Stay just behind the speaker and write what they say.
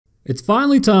It's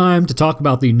finally time to talk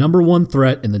about the #1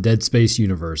 threat in the dead space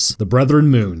universe, the Brethren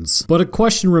Moons. But a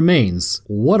question remains,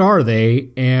 what are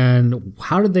they and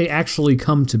how did they actually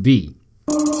come to be?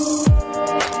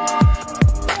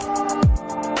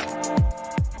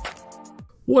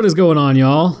 What is going on,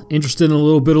 y'all? Interested in a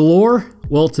little bit of lore?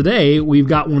 Well, today we've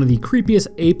got one of the creepiest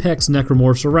apex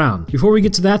necromorphs around. Before we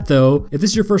get to that though, if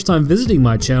this is your first time visiting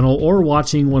my channel or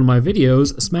watching one of my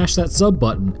videos, smash that sub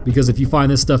button, because if you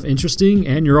find this stuff interesting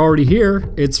and you're already here,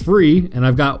 it's free and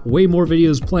I've got way more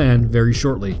videos planned very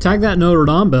shortly. Tag that Notre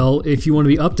Dame bell if you want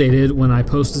to be updated when I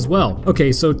post as well.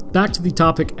 Okay, so back to the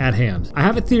topic at hand. I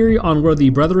have a theory on where the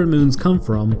Brethren Moons come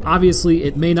from. Obviously,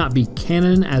 it may not be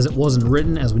canon as it wasn't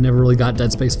written, as we never really got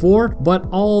Dead Space 4, but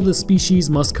all the species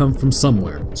must come from somewhere.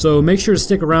 So make sure to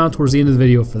stick around towards the end of the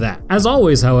video for that. As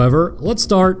always, however, let's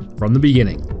start from the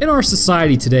beginning. In our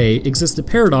society today exists a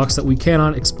paradox that we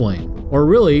cannot explain. Or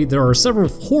really, there are several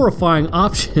horrifying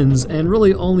options and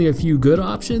really only a few good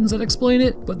options that explain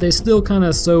it, but they still kind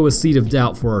of sow a seed of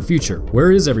doubt for our future.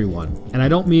 Where is everyone? And I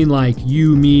don't mean like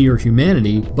you, me, or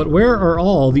humanity, but where are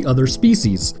all the other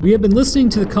species? We have been listening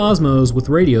to the cosmos with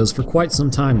radios for quite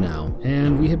some time now,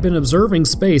 and we have been observing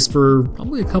space for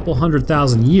probably a couple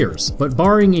 100,000 years. But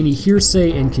barring any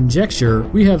hearsay and conjecture,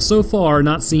 we have so far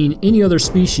not seen any other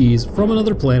species from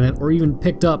another planet or even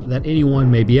picked up that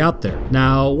anyone may be out there.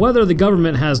 Now, whether the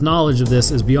government has knowledge of this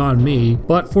is beyond me,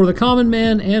 but for the common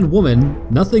man and woman,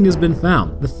 nothing has been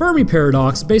found. The Fermi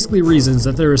Paradox basically reasons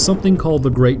that there is something called the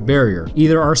Great Barrier.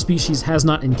 Either our species has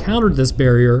not encountered this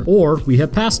barrier, or we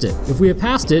have passed it. If we have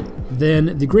passed it,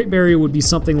 then the Great Barrier would be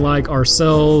something like our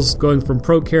cells going from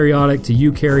prokaryotic to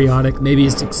eukaryotic. Maybe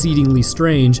it's exceedingly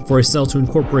strange for a cell to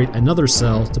incorporate another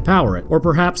cell to power it. Or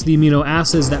perhaps the amino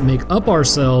acids that make up our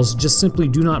cells just simply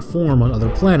do not form on other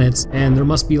planets, and there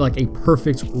must be like a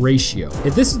perfect ratio.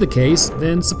 If this is the case,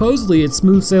 then supposedly it's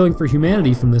smooth sailing for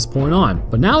humanity from this point on.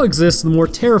 But now exists the more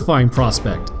terrifying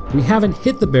prospect. We haven't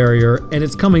hit the barrier and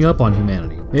it's coming up on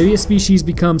humanity. Maybe a species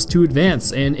becomes too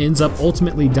advanced and ends up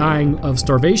ultimately dying of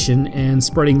starvation and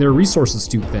spreading their resources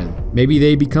too thin. Maybe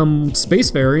they become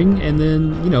spacefaring and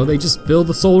then, they just fill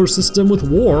the solar system with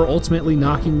war, ultimately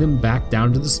knocking them back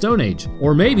down to the Stone Age.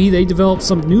 Or maybe they develop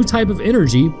some new type of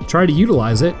energy, try to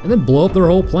utilize it, and then blow up their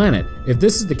whole planet. If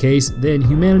this is the case, then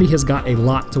humanity has got a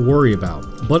lot to worry about.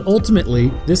 But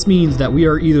ultimately, this means that we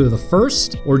are either the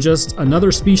first or just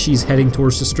another species heading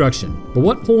towards destruction. But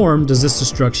what form does this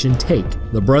destruction take?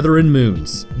 The Brethren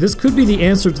Moons. This could be the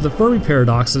answer to the Fermi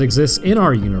Paradox that exists in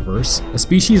our universe. A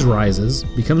species rises,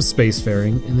 becomes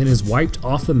spacefaring, and then is wiped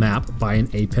off the map by an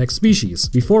apex species.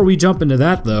 Before we jump into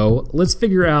that though, let's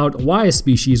figure out why a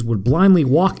species would blindly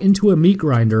walk into a meat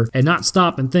grinder and not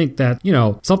stop and think that,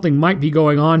 something might be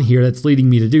going on here that's leading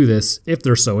me to do this if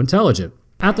they're so intelligent.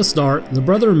 At the start, the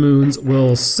Brethren Moons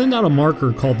will send out a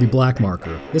marker called the black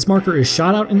marker. This marker is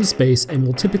shot out into space and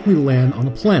will typically land on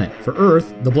a planet. For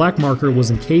Earth, the black marker was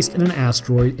encased in an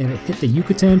asteroid and it hit the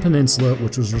Yucatan Peninsula,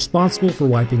 which was responsible for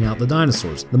wiping out the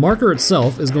dinosaurs. The marker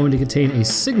itself is going to contain a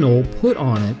signal put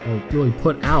on it, or really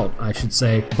put out, I should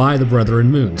say, by the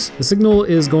Brethren Moons. The signal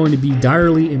is going to be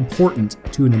direly important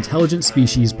to an intelligent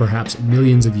species perhaps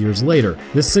millions of years later.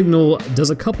 This signal does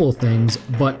a couple of things,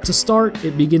 but to start,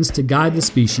 it begins to guide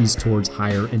the species towards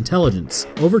higher intelligence.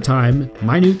 Over time,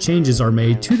 minute changes are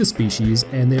made to the species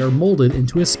and they are molded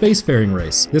into a spacefaring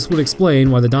race. This would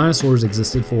explain why the dinosaurs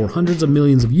existed for hundreds of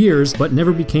millions of years but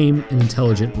never became an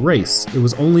intelligent race. It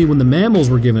was only when the mammals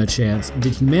were given a chance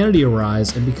did humanity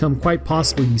arise and become quite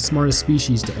possibly the smartest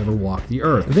species to ever walk the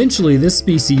earth. Eventually, this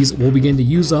species will begin to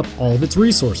use up all of its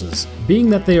resources. Being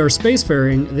that they are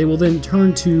spacefaring, they will then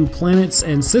turn to planets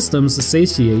and systems to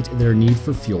satiate their need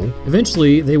for fuel.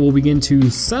 Eventually, they will begin to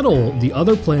settle the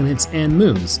other planets and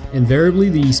moons. Invariably,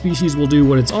 the species will do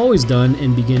what it's always done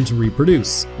and begin to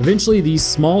reproduce. Eventually, these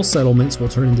small settlements will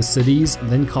turn into cities,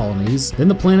 then colonies. Then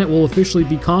the planet will officially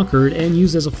be conquered and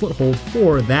used as a foothold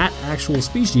for that actual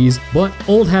species, but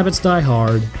old habits die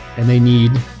hard, and they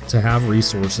need to have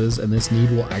resources, and this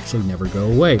need will actually never go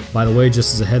away. By the way,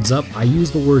 just as a heads up, I use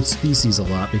the word species a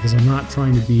lot because I'm not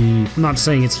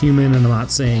saying it's human and I'm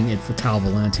not saying it fatale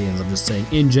volantians. I'm just saying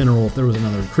in general, if there was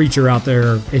another creature out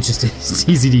there, it's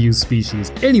easy to use species.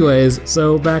 Anyways,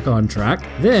 so back on track.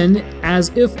 Then, as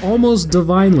if almost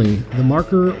divinely, the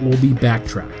marker will be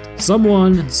backtracked.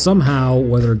 Someone, somehow,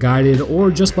 whether guided or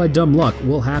just by dumb luck,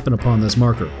 will happen upon this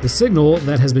marker. The signal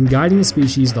that has been guiding the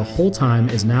species the whole time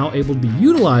is now able to be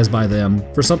utilized by them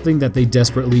for something that they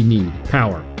desperately need: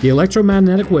 power. The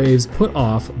electromagnetic waves put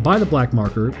off by the black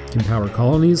marker can power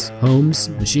colonies, homes,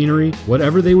 machinery,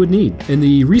 whatever they would need. In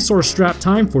the resource-strapped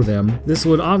time for them, this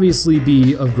would obviously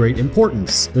be of great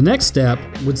importance. The next step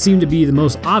would seem to be the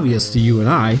most obvious to you and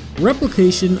I: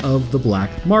 replication of the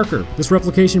black marker. This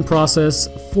replication process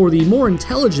for the more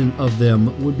intelligent of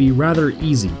them would be rather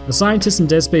easy. A scientist in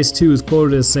Dead Space 2 is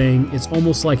quoted as saying, "It's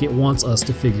almost like it wants us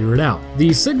to figure it out."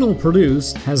 The signal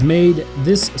produced has made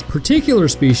this particular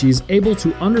species able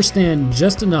to understand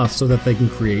just enough so that they can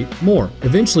create more.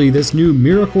 Eventually, this new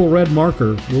miracle red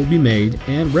marker will be made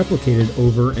and replicated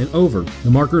over and over.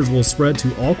 The markers will spread to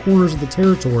all corners of the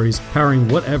territories, powering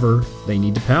whatever they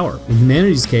need to power. In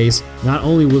humanity's case, not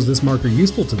only was this marker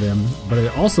useful to them, but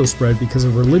it also spread because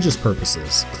of religious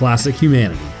purposes. Classic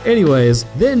humanity. Anyways,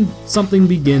 then something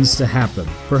begins to happen.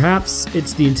 Perhaps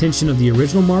it's the intention of the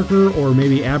original marker, or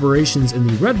maybe aberrations in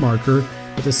the red marker,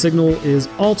 but the signal is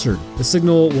altered. The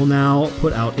signal will now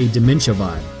put out a dementia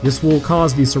vibe. This will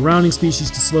cause the surrounding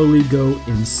species to slowly go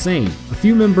insane. A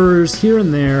few members here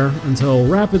and there until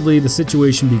rapidly the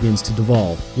situation begins to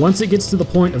devolve. Once it gets to the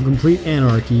point of complete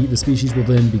anarchy, the species will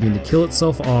then begin to kill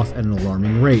itself off at an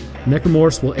alarming rate.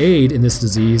 Necromorphs will aid in this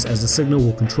disease as the signal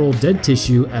will control dead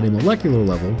tissue at a molecular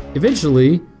level.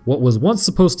 Eventually, what was once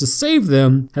supposed to save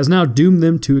them has now doomed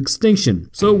them to extinction.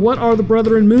 So what are the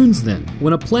Brethren Moons then?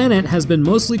 When a planet has been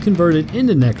mostly converted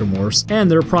into necromorphs and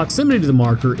their proximity to the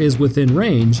marker is within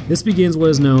range, this begins what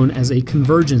is known as a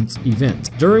convergence event.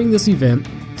 During this event,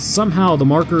 somehow the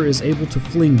marker is able to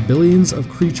fling billions of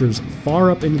creatures far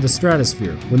up into the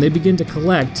stratosphere. When they begin to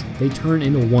collect, they turn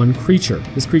into one creature.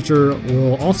 This creature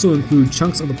will also include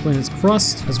chunks of the planet's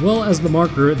crust, as well as the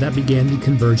marker that began the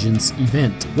convergence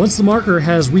event. Once the marker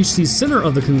has reached the center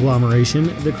of the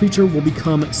conglomeration, the creature will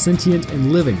become sentient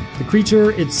and living. The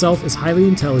creature itself is highly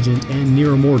intelligent and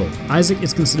near immortal. Isaac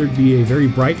is considered to be a very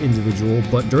bright individual,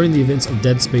 but during the events of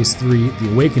Dead Space 3,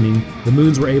 The Awakening, the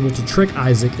moons were able to trick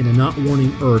Isaac into not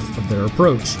warning Earth of their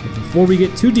approach. But before we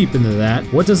get too deep into that,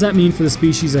 what does that mean for the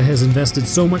species that has invested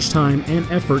so much time and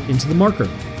effort into the marker?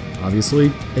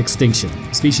 Obviously, extinction.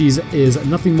 The species is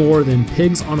nothing more than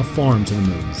pigs on a farm to the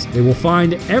moons. They will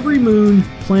find every moon,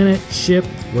 planet, ship,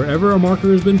 wherever a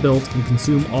marker has been built, and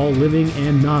consume all living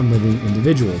and non-living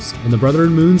individuals. In the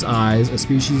Brethren Moon's eyes, a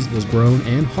species was grown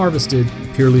and harvested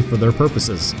purely for their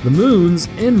purposes. The moons,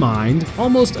 in mind,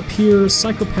 almost appear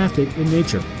psychopathic in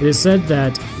nature. It is said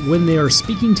that when they are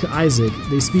speaking to Isaac,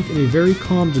 they speak in a very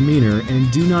calm demeanor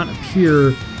and do not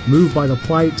appear moved by the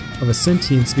plight of a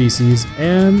sentient species,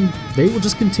 and they will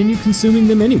just continue consuming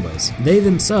them anyways. They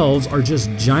themselves are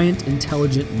just giant,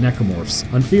 intelligent necromorphs,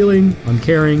 unfeeling,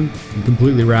 uncaring, and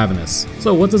completely ravenous.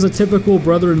 So what does a typical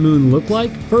Brethren Moon look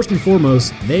like? First and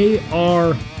foremost, they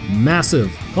are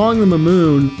massive. Calling them a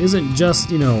moon isn't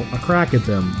just, a crack at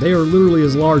them. They are literally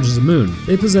as large as a moon.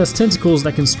 They possess tentacles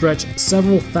that can stretch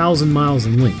several thousand miles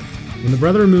in length. When the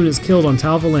Brethren Moon is killed on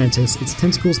Tau Volantis, its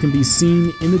tentacles can be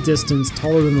seen in the distance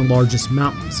taller than the largest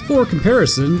mountains. For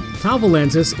comparison, Tau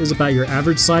Volantis is about your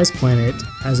average sized planet,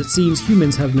 as it seems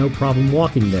humans have no problem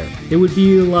walking there. It would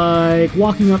be like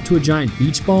walking up to a giant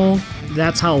beach ball.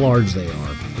 That's how large they are.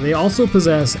 They also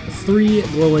possess 3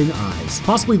 glowing eyes.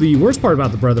 Possibly the worst part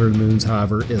about the Brethren Moons,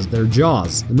 however, is their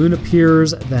jaws. The moon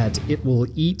appears that it will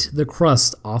eat the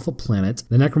crust off a planet,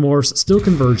 the necromorphs still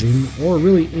converging, or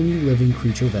really any living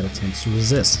creature that attempts to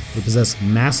resist. They possess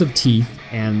massive teeth,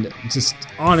 and just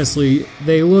honestly,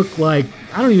 they look like,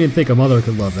 I don't even think a mother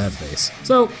could love that face.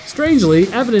 So, strangely,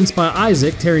 evidenced by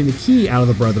Isaac tearing the key out of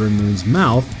the Brethren Moon's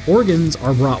mouth, organs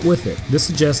are brought with it. This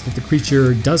suggests that the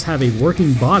creature does have a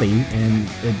working body, and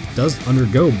it does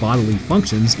undergo bodily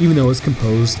functions, even though it's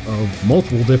composed of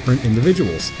multiple different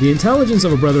individuals. The intelligence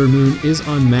of a Brethren Moon is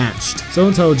unmatched. So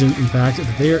intelligent, in fact,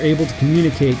 that they are able to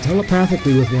communicate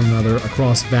telepathically with one another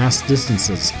across vast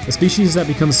distances. The species that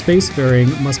become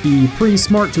spacefaring must be pretty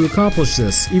smart to accomplish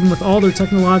this. Even with all their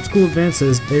technological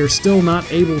advances, they are still not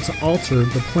able to alter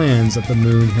the plans that the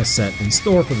moon has set in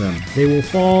store for them. They will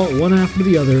fall one after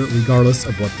the other regardless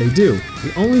of what they do.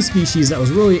 The only species that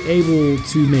was really able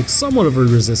to make somewhat of a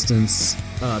resistance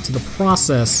to the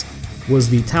process was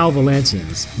the Tau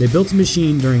Volantians. They built a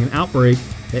machine during an outbreak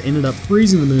that ended up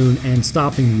freezing the moon and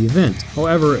stopping the event.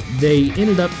 However, they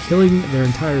ended up killing their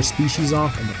entire species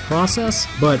off in the process,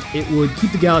 but it would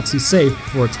keep the galaxy safe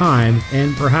for a time,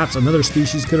 and perhaps another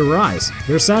species could arise.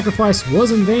 Their sacrifice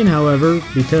was in vain, however,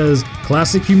 because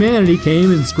classic humanity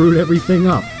came and screwed everything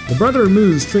up. The brethren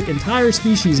moons trick entire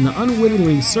species into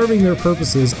unwittingly serving their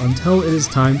purposes until it is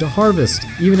time to harvest.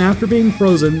 Even after being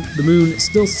frozen, the moon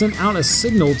still sent out a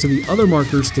signal to the other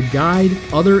markers to guide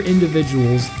other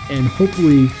individuals, and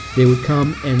hopefully they would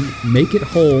come and make it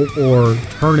whole or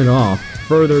turn it off,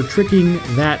 further tricking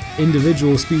that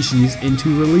individual species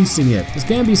into releasing it. This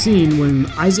can be seen when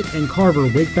Isaac and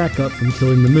Carver wake back up from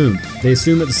killing the moon. They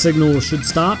assume that the signal should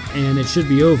stop and it should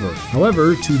be over.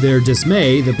 However, to their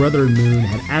dismay, the brethren moon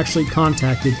had actually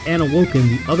contacted and awoken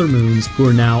the other moons who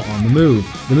are now on the move.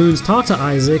 The moons talk to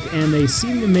Isaac and they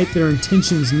seem to make their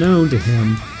intentions known to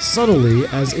him subtly,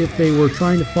 as if they were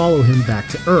trying to follow him back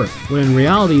to Earth, when in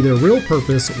reality their real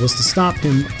purpose was to stop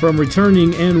him from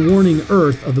returning and warning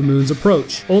Earth of the moon's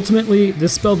approach. Ultimately,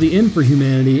 this spelled the end for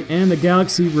humanity, and the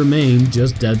galaxy remained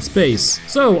just dead space.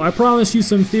 So, I promised you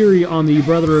some theory on the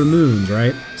brethren moons,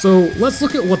 right? So, let's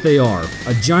look at what they are.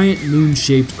 A giant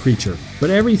moon-shaped creature. But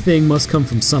everything must come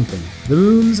from something. The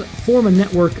moons form a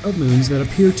network of moons that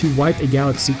appear to wipe a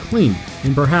galaxy clean,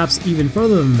 and perhaps even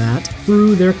further than that,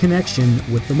 through their connection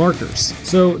with the markers.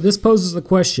 So this poses the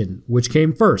question, which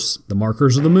came first, the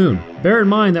markers or the moon? Bear in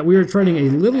mind that we are treading a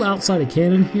little outside of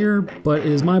canon here, but it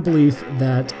is my belief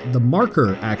that the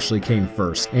marker actually came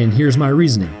first, and here's my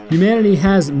reasoning. Humanity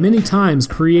has many times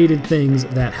created things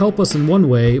that help us in one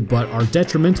way, but are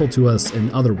detrimental to us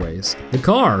in other ways. The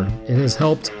car, it has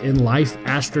helped in life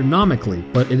astronomically,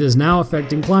 but it is now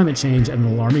affecting climate change at an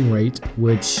alarming rate,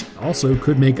 which also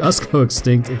could make us go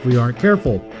extinct if we aren't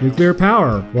careful. Nuclear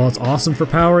power, while it's awesome for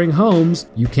powering homes,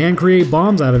 you can create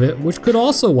bombs out of it, which could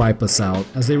also wipe us out,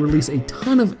 as they release a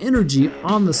ton of energy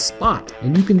on the spot,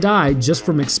 and you can die just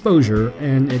from exposure,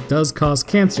 and it does cause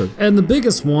cancer. And the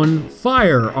biggest one,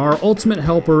 fire, our ultimate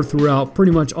helper throughout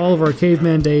pretty much all of our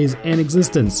caveman days and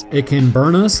existence. It can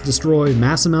burn us, destroy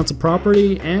mass amounts of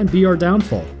property, and be our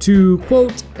downfall. To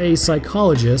quote a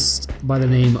psychologist by the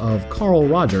name of Carl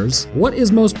Rogers, what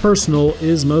is most personal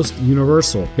is most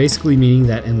universal. Basically meaning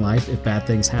that in life, if bad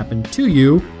things happen to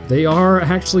you, they are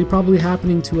actually probably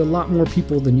happening to a lot more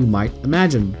people than you might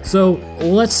imagine. So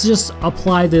let's just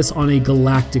apply this on a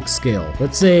galactic scale.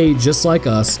 Let's say, just like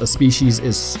us, a species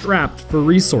is strapped for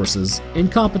resources in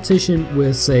competition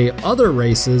with, say, other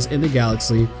races in the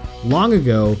galaxy long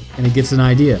ago, and it gets an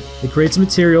idea. It creates a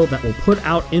material that will put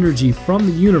out energy from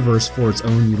the universe for its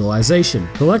own utilization.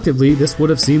 Collectively, this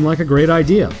would have seemed like a great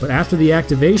idea, but after the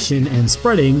activation and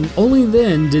spreading, only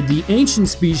then did the ancient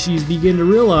species begin to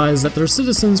realize that their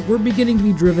citizens were beginning to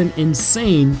be driven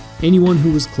insane, anyone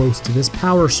who was close to this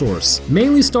power source,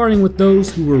 mainly starting with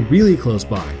those who were really close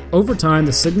by. Over time,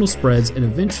 the signal spreads, and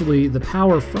eventually the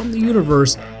power from the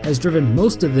universe has driven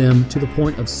most of them to the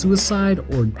point of suicide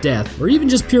or death, or even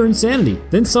just pure insanity.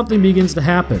 Then something begins to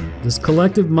happen. This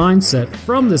collective mindset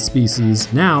from this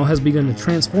species now has begun to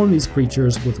transform these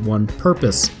creatures with one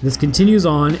purpose. This continues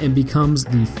on and becomes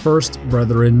the first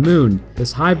brethren moon.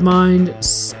 This hive mind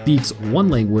speaks one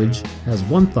language, has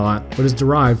one thought, but is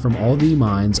derived from all the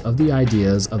minds of the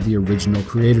ideas of the original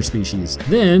creator species.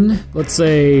 Then, let's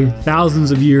say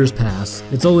thousands of years pass.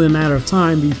 It's only a matter of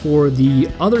time before the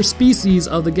other species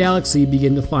of the galaxy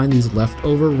begin to find these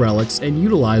leftover relics and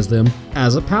utilize them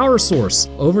as a power source.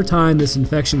 Over time, this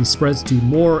infection spreads to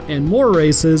more and more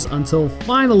races until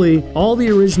finally all the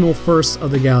original firsts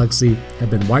of the galaxy have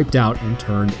been wiped out and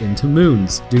turned into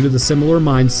moons. Due to the similar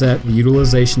mindset, the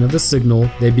utilization of the signal,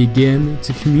 they begin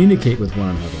to communicate with one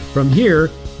another. From here,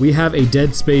 we have a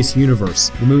dead space universe.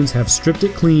 The moons have stripped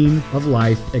it clean of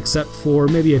life, except for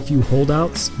maybe a few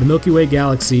holdouts. The Milky Way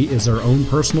Galaxy is their own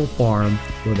personal farm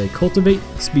where they cultivate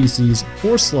species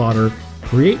for slaughter,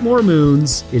 create more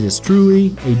moons. It is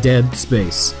truly a dead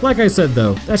space. Like I said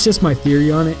though, that's just my theory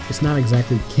on it. It's not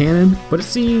exactly canon, but it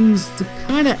seems to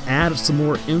kind of add some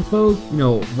more info,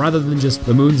 rather than just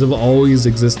the moons have always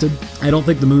existed. I don't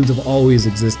think the moons have always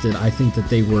existed. I think that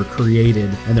they were created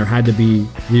and there had to be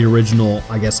the original,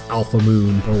 I guess, alpha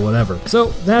moon or whatever. So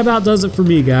that about does it for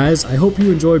me, guys. I hope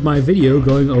you enjoyed my video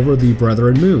going over the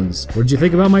brethren moons. What did you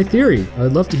think about my theory?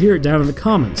 I'd love to hear it down in the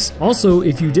comments. Also,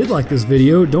 if you did like this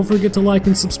video, don't forget to like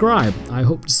and subscribe. I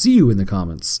hope to see you in the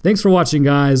comments. Thanks for watching,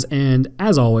 guys, and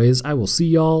as always, I will see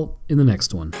y'all in the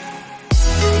next one.